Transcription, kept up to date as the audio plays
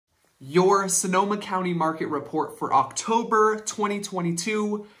your Sonoma County market report for October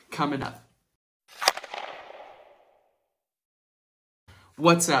 2022 coming up.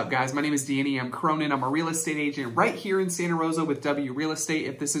 What's up, guys? My name is Danny. I'm Cronin. I'm a real estate agent right here in Santa Rosa with W Real Estate.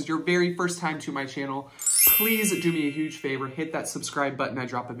 If this is your very first time to my channel, please do me a huge favor. Hit that subscribe button. I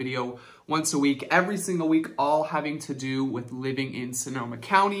drop a video once a week, every single week, all having to do with living in Sonoma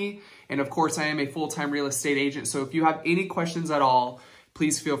County. And of course, I am a full-time real estate agent. So if you have any questions at all,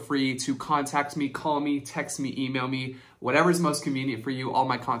 please feel free to contact me, call me, text me, email me, whatever is most convenient for you. All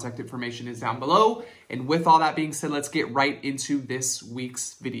my contact information is down below. And with all that being said, let's get right into this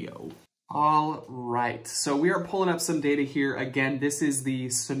week's video. All right, so we are pulling up some data here. Again, this is the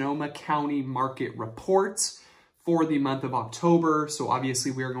Sonoma County market report for the month of October. So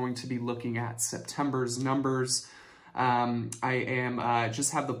obviously we are going to be looking at September's numbers. I am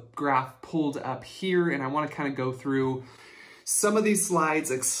just have the graph pulled up here, and I want to kind of go through some of these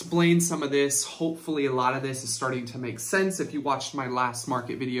slides, explain some of this. Hopefully a lot of this is starting to make sense. If you watched my last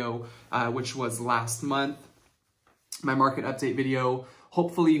market video, which was last month, my market update video,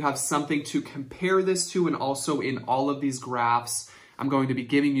 hopefully you have something to compare this to. And also in all of these graphs, I'm going to be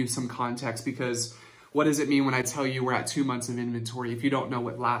giving you some context, because what does it mean when I tell you we're at 2 months of inventory if you don't know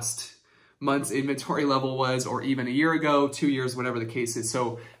what last month's inventory level was, or even a year ago, 2 years, whatever the case is.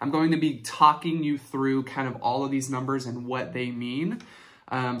 So I'm going to be talking you through kind of all of these numbers and what they mean.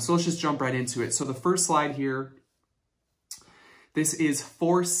 So let's just jump right into it. So the first slide here, this is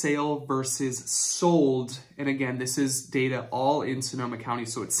for sale versus sold. And again, this is data all in Sonoma County.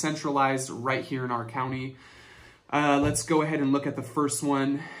 So it's centralized right here in our county. Let's go ahead and look at the first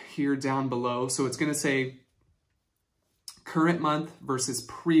one here down below. So it's going to say current month versus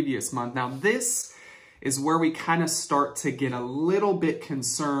previous month. Now this is where we kind of start to get a little bit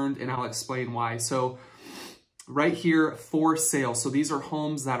concerned, and I'll explain why. So right here, for sale. So these are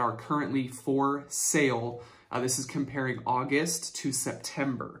homes that are currently for sale. This is comparing August to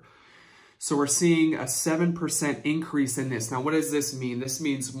September. So we're seeing a 7% increase in this. Now, what does this mean? This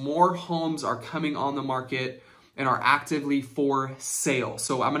means more homes are coming on the market and are actively for sale.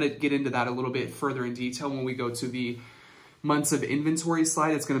 So I'm going to get into that a little bit further in detail when we go to the months of inventory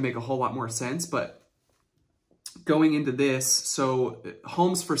slide. It's going to make a whole lot more sense. But going into this, so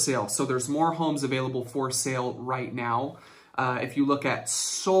homes for sale. So there's more homes available for sale right now. If you look at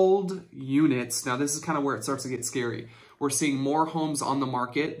sold units, now this is kind of where it starts to get scary. We're seeing more homes on the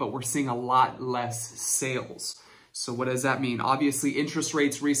market, but we're seeing a lot less sales. So what does that mean? Obviously, interest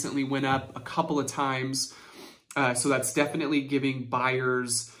rates recently went up a couple of times. So that's definitely giving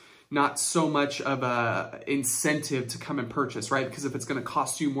buyers not so much of a incentive to come and purchase, right? Because if it's going to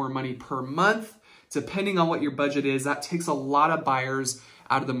cost you more money per month, depending on what your budget is, that takes a lot of buyers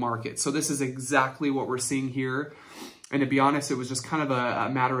out of the market. So this is exactly what we're seeing here. And to be honest, it was just kind of a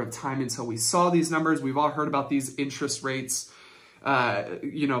matter of time until we saw these numbers. We've all heard about these interest rates,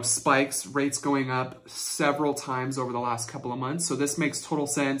 spikes, rates going up several times over the last couple of months. So this makes total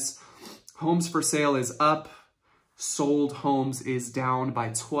sense. Homes for sale is up. Sold homes is down by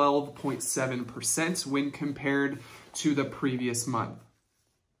 12.7% when compared to the previous month.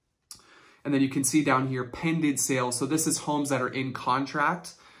 And then you can see down here, pending sales. So this is homes that are in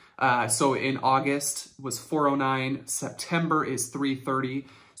contract. So in August was 409, September is 330.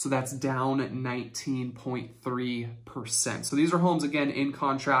 So that's down 19.3%. So these are homes, again, in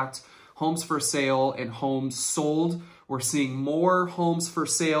contract, homes for sale, and homes sold. We're seeing more homes for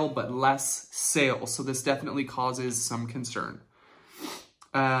sale, but less sales. So this definitely causes some concern.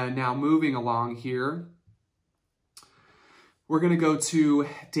 Now moving along here, we're going to go to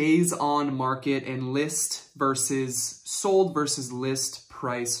days on market and list versus sold versus list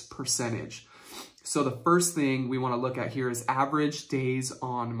price percentage. So the first thing we want to look at here is average days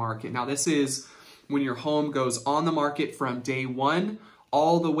on market. Now this is when your home goes on the market from day one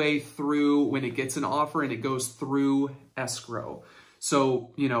all the way through when it gets an offer and it goes through escrow.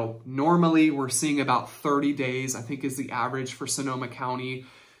 So, normally we're seeing about 30 days, I think, is the average for Sonoma County,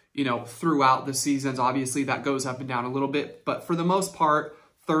 throughout the seasons. Obviously that goes up and down a little bit, but for the most part,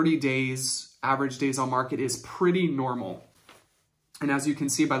 30 days, average days on market is pretty normal. And as you can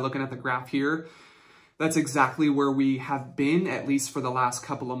see by looking at the graph here, that's exactly where we have been, at least for the last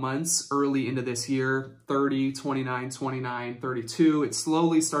couple of months, early into this year, 30, 29, 29, 32. It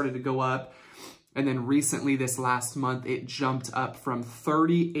slowly started to go up. And then recently, this last month, it jumped up from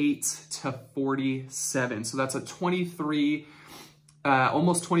 38 to 47. So that's a 23,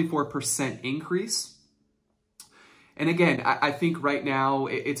 almost 24% increase. And again, I think right now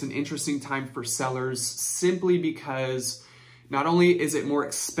it's an interesting time for sellers, simply because not only is it more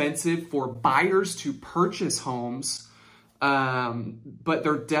expensive for buyers to purchase homes, But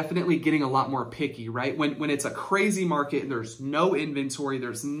they're definitely getting a lot more picky, right? When it's a crazy market and there's no inventory,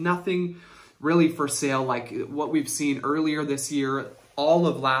 there's nothing really for sale, like what we've seen earlier this year, all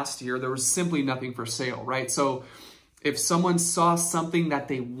of last year, there was simply nothing for sale, right? So if someone saw something that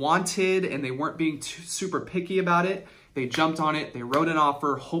they wanted and they weren't being super picky about it, they jumped on it, they wrote an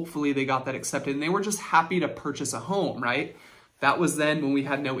offer, hopefully they got that accepted, and they were just happy to purchase a home, right? That was then when we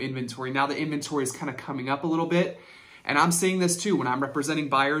had no inventory. Now the inventory is kind of coming up a little bit. And I'm seeing this too, when I'm representing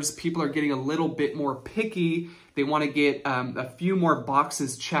buyers, people are getting a little bit more picky. They want to get a few more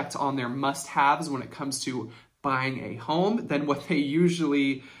boxes checked on their must-haves when it comes to buying a home than what they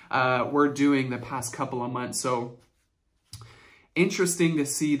usually were doing the past couple of months. So interesting to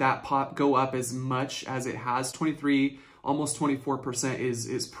see that pop go up as much as it has. 23, almost 24%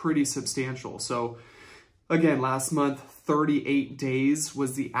 is pretty substantial. So again, last month, 38 days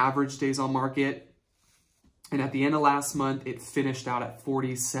was the average days on market. And at the end of last month, it finished out at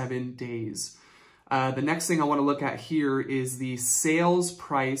 47 days. The next thing I want to look at here is the sales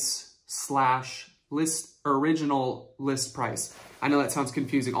price slash original list price. I know that sounds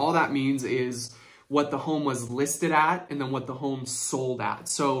confusing. All that means is what the home was listed at and then what the home sold at.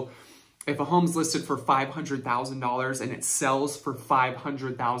 So if a home's listed for $500,000 and it sells for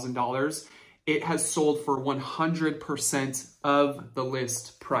 $500,000, it has sold for 100% of the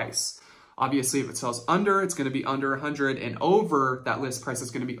list price. Obviously, if it sells under, it's going to be under 100, and over, that list price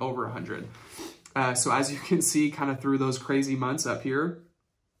is going to be over 100. So as you can see, kind of through those crazy months up here,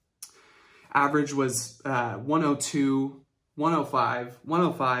 average was 102, 105,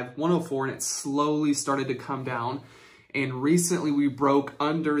 105, 104, and it slowly started to come down. And recently, we broke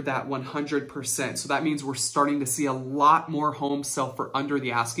under that 100%. So that means we're starting to see a lot more homes sell for under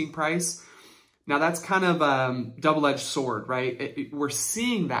the asking price. Now that's kind of a double-edged sword, right? We're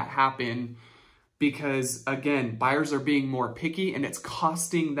seeing that happen because, again, buyers are being more picky and it's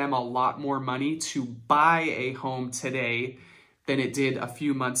costing them a lot more money to buy a home today than it did a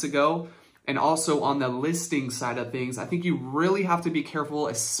few months ago. And also on the listing side of things, I think you really have to be careful,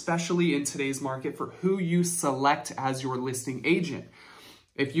 especially in today's market, for who you select as your listing agent.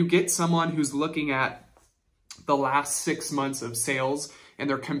 If you get someone who's looking at the last 6 months of sales and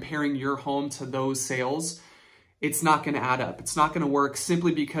they're comparing your home to those sales, it's not going to add up. It's not going to work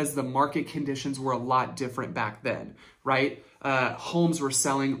simply because the market conditions were a lot different back then, right? Homes were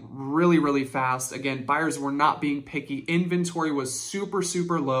selling really, really fast. Again, buyers were not being picky. Inventory was super,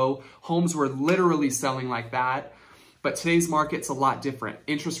 super low. Homes were literally selling like that. But today's market's a lot different.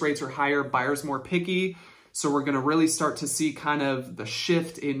 Interest rates are higher, buyers more picky. So we're going to really start to see kind of the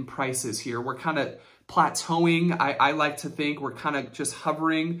shift in prices here. We're kind of plateauing. I like to think we're kind of just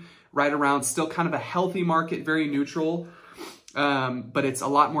hovering right around, still kind of a healthy market, very neutral, but it's a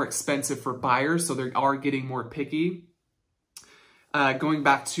lot more expensive for buyers, so they are getting more picky. Going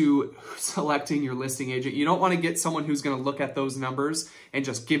back to selecting your listing agent, you don't want to get someone who's going to look at those numbers and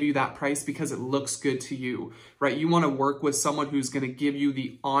just give you that price because it looks good to you, right? You want to work with someone who's going to give you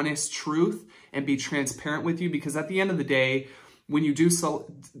the honest truth and be transparent with you, because at the end of the day, when you do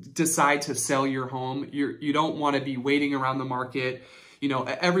decide to sell your home, you don't want to be waiting around the market. You know,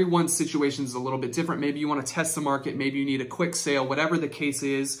 everyone's situation is a little bit different. Maybe you want to test the market. Maybe you need a quick sale. Whatever the case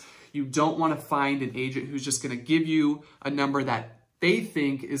is, you don't want to find an agent who's just going to give you a number that they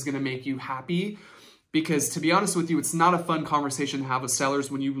think is going to make you happy. Because to be honest with you, it's not a fun conversation to have with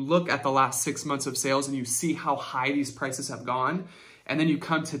sellers when you look at the last 6 months of sales and you see how high these prices have gone. And then you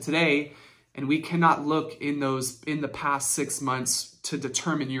come to today, and we cannot look in the past 6 months to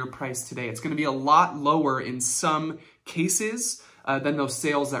determine your price today. It's going to be a lot lower in some cases than those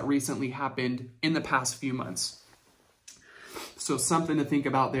sales that recently happened in the past few months. So something to think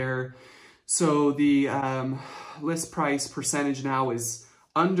about there. So the list price percentage now is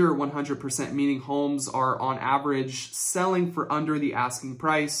under 100%, meaning homes are on average selling for under the asking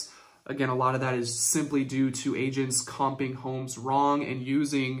price. Again, a lot of that is simply due to agents comping homes wrong and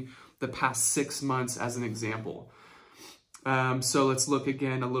using the past 6 months as an example. So let's look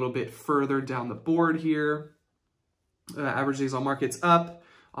again a little bit further down the board here. Average days on market's up.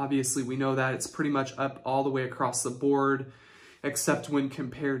 Obviously, we know that it's pretty much up all the way across the board, except when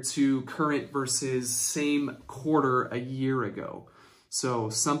compared to current versus same quarter a year ago. So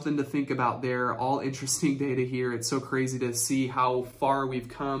something to think about there. All interesting data here. It's so crazy to see how far we've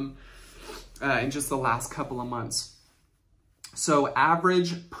come in just the last couple of months. So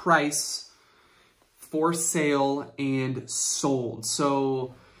average price for sale and sold.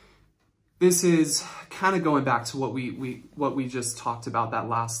 So this is kind of going back to what we just talked about, that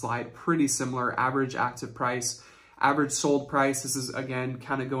last slide. Pretty similar. Average active price, average sold price. This is again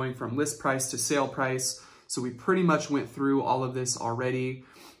kind of going from list price to sale price. So we pretty much went through all of this already.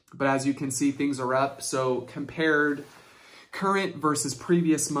 But as you can see, things are up. So compared, current versus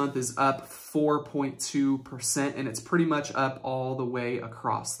previous month is up 4.2%, and it's pretty much up all the way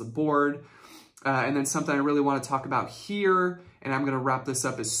across the board. And then something I really want to talk about here, and I'm going to wrap this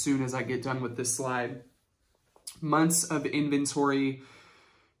up as soon as I get done with this slide. Months of inventory.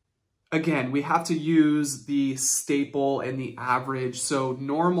 Again, we have to use the staple and the average. So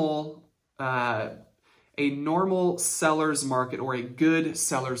a normal seller's market or a good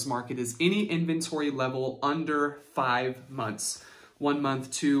seller's market is any inventory level under 5 months. 1 month,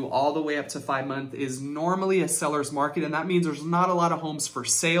 2, all the way up to 5 months is normally a seller's market. And that means there's not a lot of homes for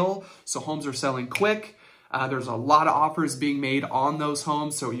sale. So homes are selling quick. There's a lot of offers being made on those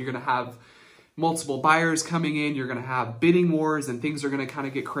homes. So you're going to have multiple buyers coming in. You're going to have bidding wars, and things are going to kind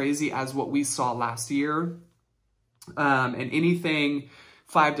of get crazy as what we saw last year. And anything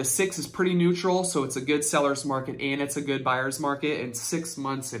 5 to 6 is pretty neutral, so it's a good seller's market and it's a good buyer's market. And 6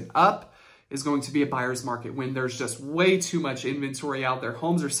 months and up is going to be a buyer's market when there's just way too much inventory out there.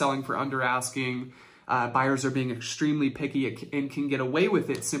 Homes are selling for under asking. Buyers are being extremely picky and can get away with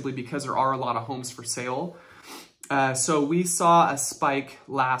it simply because there are a lot of homes for sale. So we saw a spike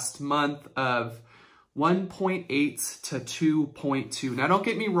last month of 1.8 to 2.2. Now, don't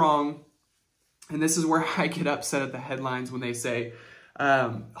get me wrong, and this is where I get upset at the headlines when they say,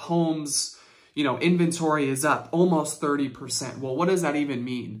 homes, inventory is up almost 30%. Well, what does that even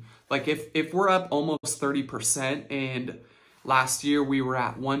mean? Like if we're up almost 30% and last year we were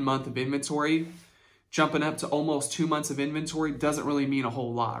at 1 month of inventory, jumping up to almost 2 months of inventory doesn't really mean a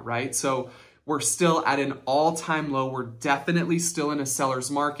whole lot, right? So we're still at an all-time low. We're definitely still in a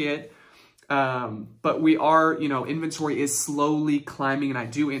seller's market. But we are, inventory is slowly climbing, and I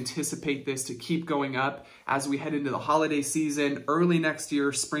do anticipate this to keep going up as we head into the holiday season, early next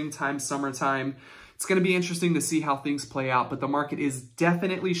year, springtime, summertime. It's going to be interesting to see how things play out, but the market is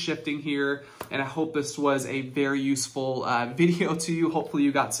definitely shifting here, and I hope this was a very useful video to you. Hopefully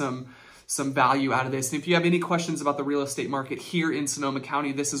you got some value out of this. And if you have any questions about the real estate market here in Sonoma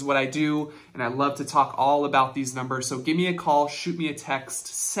County, this is what I do, and I love to talk all about these numbers. So give me a call, shoot me a text,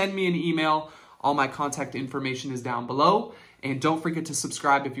 send me an email. All my contact information is down below. And don't forget to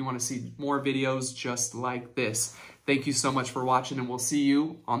subscribe if you want to see more videos just like this. Thank you so much for watching, and we'll see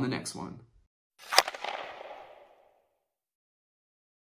you on the next one.